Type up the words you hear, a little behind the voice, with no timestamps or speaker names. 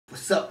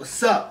What's up,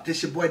 what's up?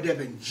 This your boy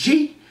Devin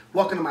G.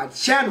 Welcome to my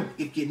channel.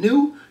 If you're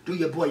new, do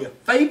your boy a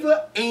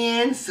favor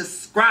and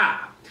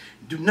subscribe.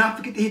 Do not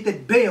forget to hit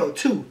that bell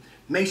too.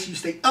 Make sure you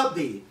stay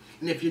updated.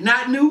 And if you're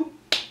not new,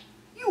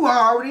 you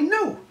already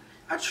know.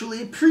 I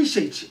truly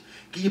appreciate you.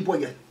 Give your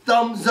boy a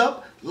thumbs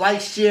up,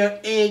 like, share,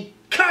 and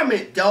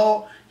comment,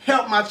 dog.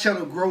 Help my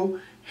channel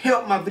grow.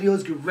 Help my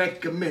videos get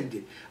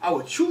recommended. I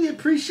would truly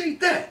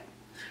appreciate that.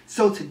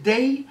 So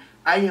today,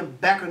 I am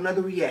back with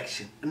another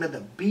reaction.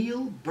 Another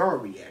Burr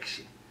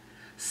reaction.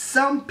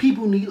 Some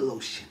people need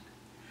lotion.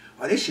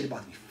 Oh, this shit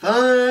about to be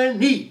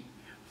funny.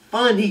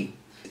 Funny.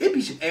 It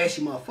be some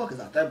ashy motherfuckers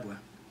out there, boy.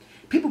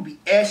 People be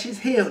ashy as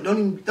hell.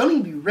 Don't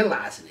even be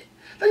realizing it.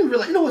 Don't even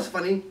realize. You know what's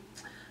funny?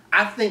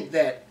 I think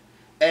that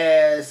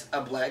as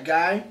a black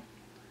guy,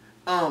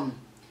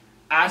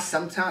 I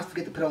sometimes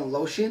forget to put on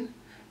lotion,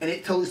 and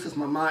it totally slips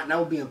my mind, and I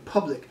will be in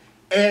public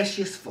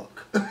ashy as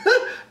fuck.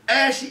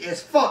 Ashy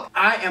as fuck.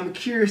 I am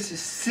curious to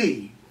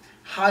see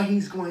how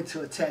he's going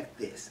to attack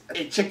this.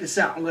 Hey, check this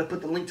out. I'm going to put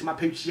the link to my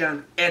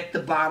Patreon at the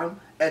bottom.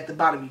 At the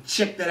bottom. You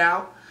check that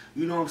out.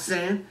 You know what I'm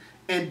saying?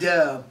 And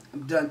I'm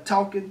done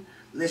talking.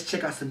 Let's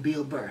check out some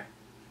Burr.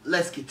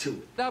 Let's get to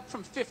it. Up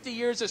from 50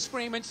 years of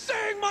screaming,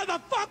 "Sing,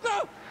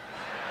 motherfucker!"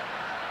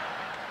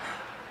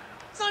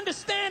 It's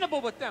understandable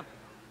with them.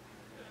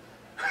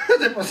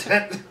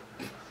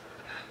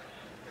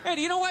 Hey,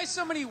 do you know why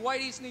so many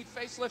whiteys need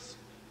facelifts?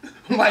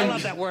 I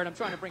love that word. I'm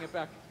trying to bring it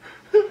back.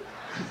 I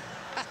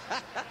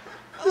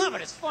love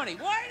it. It's funny.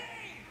 Whitey!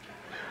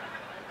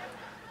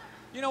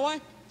 You know why?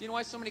 Do you know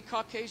why so many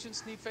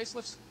Caucasians need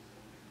facelifts?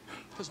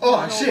 Because we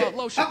don't know about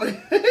lotion.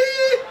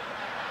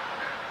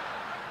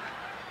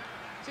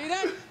 See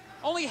that?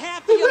 Only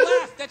half of you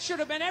laughed. That should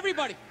have been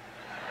everybody.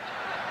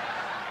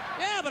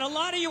 Yeah, but a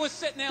lot of you were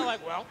sitting there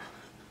like, well,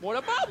 what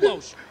about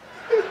lotion?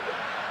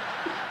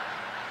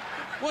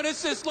 What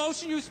is this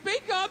lotion you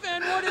speak of,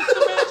 and what is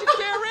the magic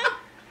therein?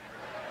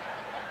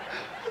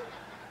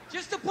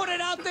 Just to put it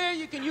out there,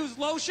 you can use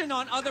lotion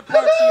on other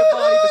parts of your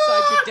body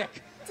besides your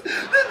dick.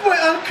 This boy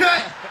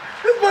uncut.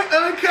 This boy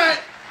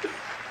uncut.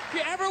 If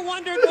you ever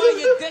wondered why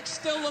your dick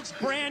still looks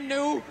brand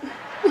new,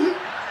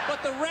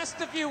 but the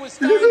rest of you is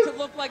starting to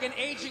look like an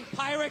aging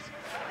pirate,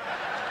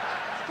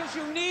 because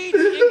you need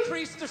to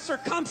increase the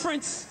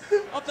circumference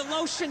of the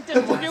lotion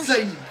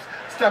distribution.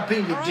 Stop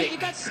being your dick. You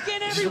got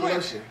skin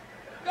everywhere.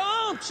 Go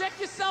on, check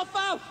yourself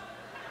out.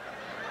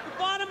 The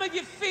bottom of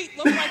your feet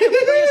look like a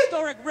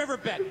prehistoric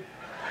riverbed.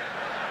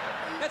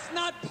 That's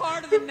not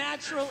part of the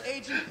natural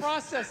aging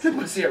process. Try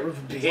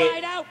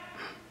it out.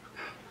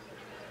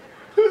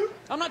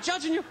 I'm not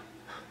judging you.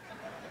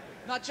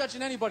 Not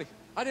judging anybody.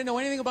 I didn't know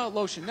anything about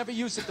lotion. Never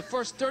used it the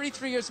first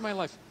 33 years of my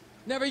life.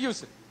 Never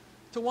used it.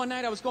 Till one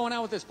night I was going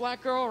out with this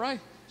black girl, right?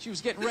 She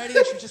was getting ready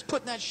and she was just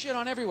putting that shit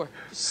on everywhere.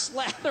 Just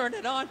slathering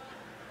it on.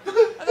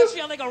 I thought she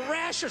had like a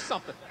rash or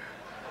something.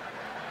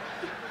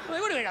 I'm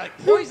like, what do they got, like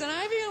poison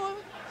ivy?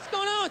 What's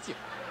going on with you?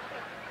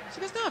 She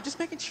goes, no, I'm just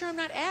making sure I'm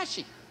not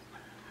ashy.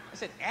 I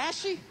said,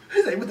 ashy?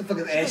 He's like, what the fuck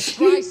is ashy?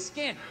 Dry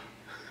skin.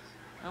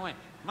 I went,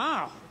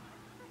 wow.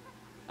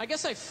 I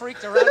guess I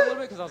freaked her out a little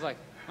bit because I was like,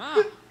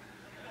 wow.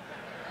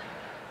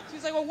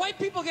 She's like, well, white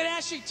people get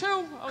ashy too.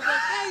 I was like,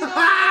 yeah, you know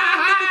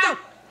what we do.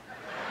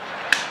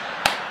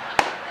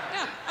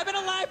 Yeah, I've been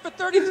alive for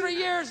 33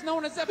 years. No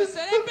one has ever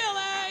said, hey, Bill,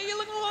 you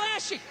look a little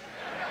ashy.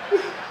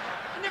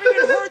 I never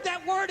even heard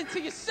that word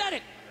until you said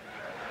it.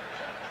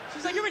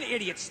 She's like, you're an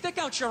idiot. Stick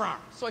out your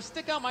arm. So I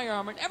stick out my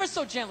arm, and ever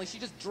so gently, she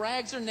just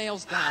drags her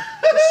nails down.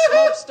 The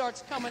smoke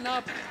starts coming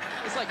up.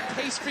 There's like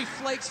pastry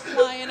flakes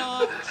flying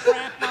off,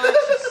 trap marks.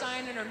 She's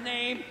signing her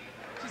name.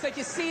 She's like,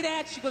 you see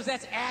that? She goes,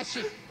 that's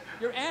ashy.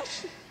 You're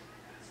ashy?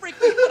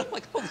 Freak me out. I'm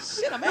like, holy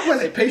shit, I'm ashy. What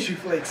are they, pastry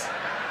flakes?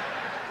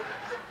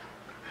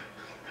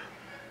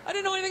 I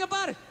didn't know anything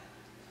about it.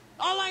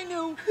 All I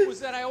knew was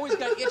that I always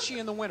got itchy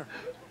in the winter.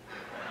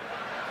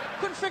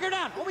 Couldn't figure it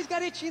out. Always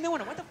got itchy in the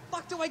winter. What the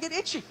fuck do I get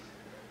itchy?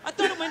 I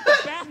thought it meant the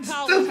bath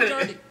towel was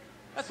dirty.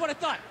 That's what I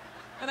thought.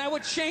 And I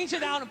would change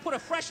it out and put a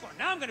fresh one.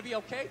 Now I'm going to be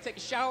okay. Take a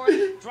shower,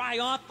 dry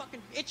off,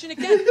 fucking itching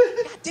again.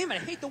 God damn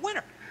it, I hate the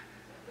winter.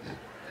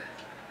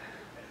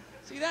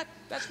 See that?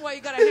 That's why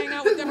you got to hang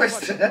out with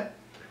everybody.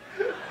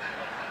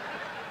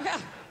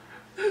 Yeah.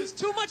 There's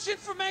too much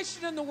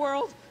information in the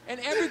world, and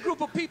every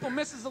group of people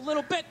misses a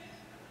little bit.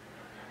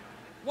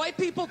 White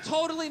people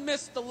totally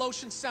missed the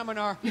lotion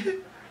seminar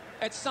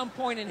at some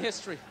point in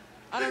history.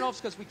 I don't know if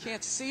it's because we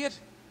can't see it.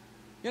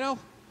 You know,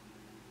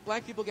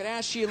 black people get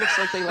ashy. It looks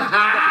like they like leaned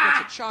up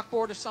against a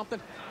chalkboard or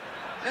something.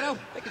 You know,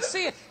 they can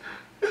see it.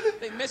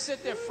 They miss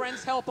it. Their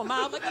friends help them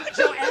out. Like, look at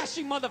your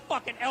ashy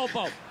motherfucking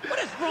elbow. What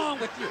is wrong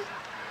with you?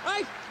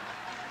 Right?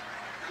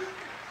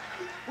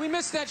 We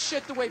miss that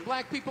shit the way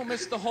black people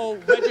miss the whole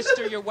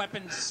register your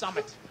weapons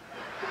summit.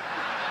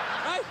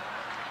 Right?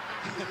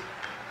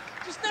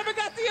 Just never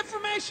got the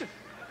information.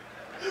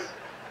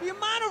 The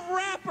amount of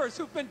rappers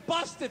who've been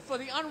busted for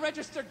the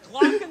unregistered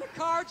Glock in the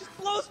car just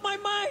blows my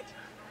mind.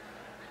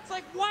 It's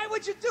like, why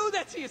would you do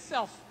that to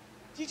yourself?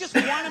 Do you just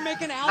want to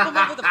make an album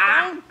over the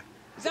phone?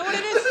 Is that what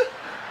it is?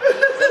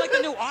 Is it like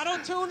got the new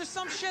auto-tune or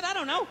some shit? I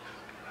don't know.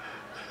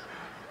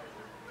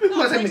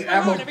 No, it breaks my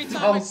heart every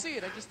time I see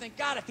it. I just think,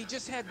 God, if he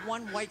just had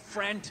one white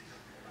friend.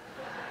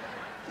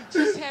 If he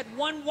just had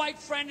one white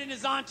friend in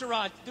his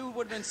entourage, dude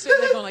would have been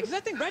sitting there going like, is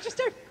that thing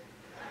registered?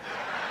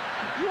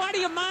 You out of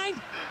your mind?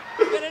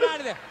 Get it out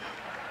of there.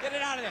 Get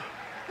it out of there.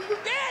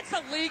 That's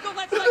illegal.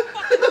 That's like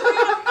fucking 3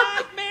 to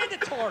 5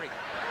 mandatory.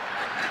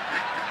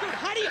 Dude,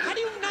 how do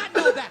you not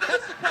know that?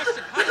 That's the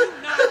question. How do you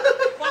not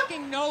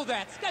fucking know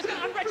that? This guy's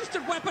got an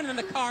unregistered weapon in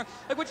the car.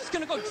 Like, we're just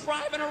gonna go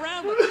driving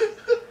around with it.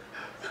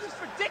 This is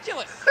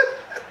ridiculous.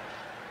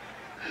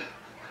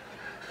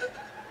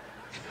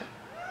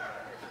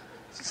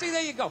 So see,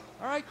 there you go.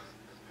 All right?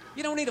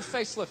 You don't need a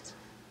facelift.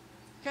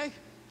 Okay?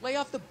 Lay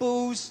off the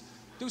booze.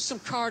 Do some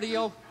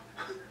cardio.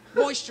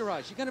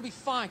 Moisturize. You're gonna be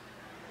fine.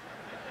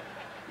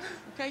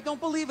 Okay? Don't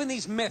believe in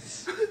these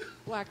myths.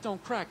 Black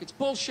don't crack. It's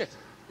bullshit.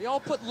 They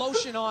all put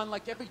lotion on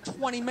like every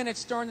 20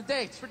 minutes during the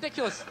day. It's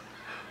ridiculous.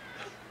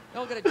 They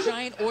all got a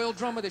giant oil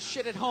drum of this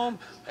shit at home.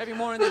 Every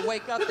morning they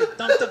wake up, they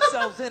dump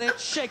themselves in it,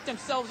 shake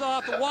themselves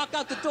off, and walk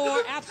out the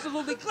door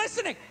absolutely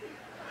glistening.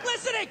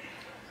 Glistening!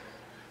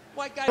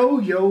 White guy.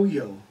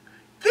 Yo.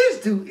 This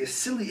dude is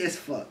silly as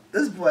fuck.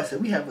 This boy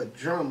said we have a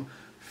drum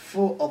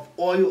full of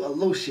oil or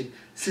lotion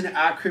sitting in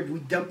our crib. We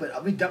dump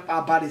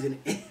our bodies in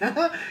it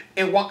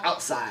and walk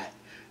outside.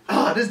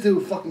 Oh, this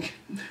dude fucking,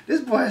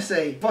 this boy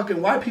say fucking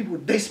white people,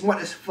 they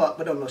smart as fuck,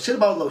 but don't know shit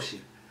about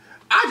lotion.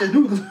 I just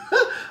knew,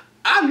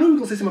 I knew he was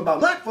gonna say something about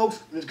black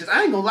folks, because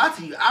I ain't gonna lie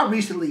to you. I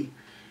recently,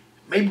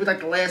 maybe within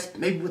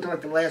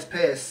like the last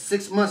past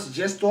 6 months,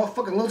 just start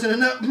fucking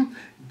loosening up.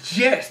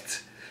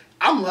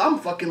 I'm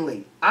fucking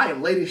late. I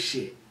am late as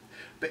shit.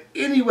 But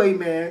anyway,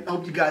 man, I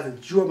hope you guys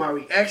enjoy my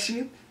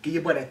reaction. Give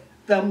your boy a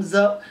thumbs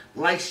up,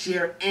 like,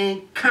 share,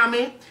 and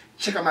comment.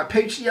 Check out my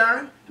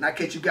Patreon, and I'll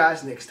catch you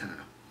guys next time.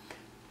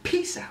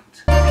 Peace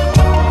out.